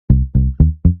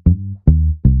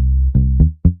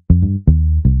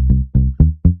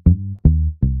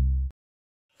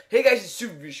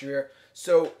TheSuperReviewShow here.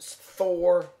 So,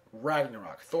 Thor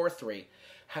Ragnarok, Thor 3,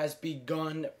 has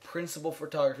begun principal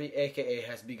photography, aka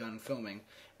has begun filming.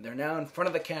 They're now in front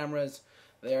of the cameras.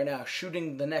 They are now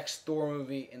shooting the next Thor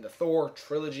movie in the Thor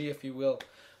trilogy, if you will.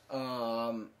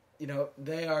 You know,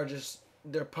 they are just,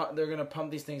 they're going to pump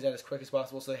these things out as quick as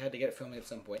possible, so they had to get it filming at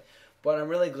some point. But I'm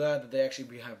really glad that they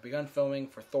actually have begun filming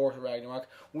for Thor Ragnarok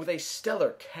with a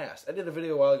stellar cast. I did a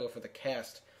video a while ago for the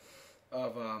cast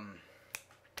of,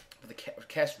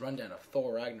 cast rundown of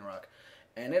Thor Ragnarok,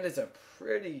 and it is a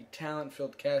pretty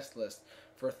talent-filled cast list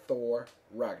for Thor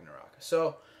Ragnarok.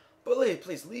 So, but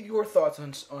please leave your thoughts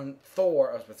on Thor.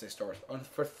 I was about to say Star Wars,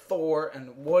 for Thor,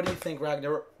 and what do you think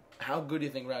Ragnarok? How good do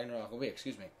you think Ragnarok will be?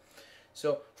 Excuse me.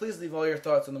 So please leave all your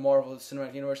thoughts on the Marvel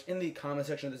Cinematic Universe in the comment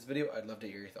section of this video. I'd love to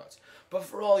hear your thoughts. But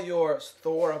for all your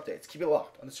Thor updates, keep it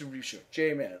locked on the Super Review Show.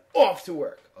 J-Man, off to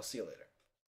work. I'll see you later.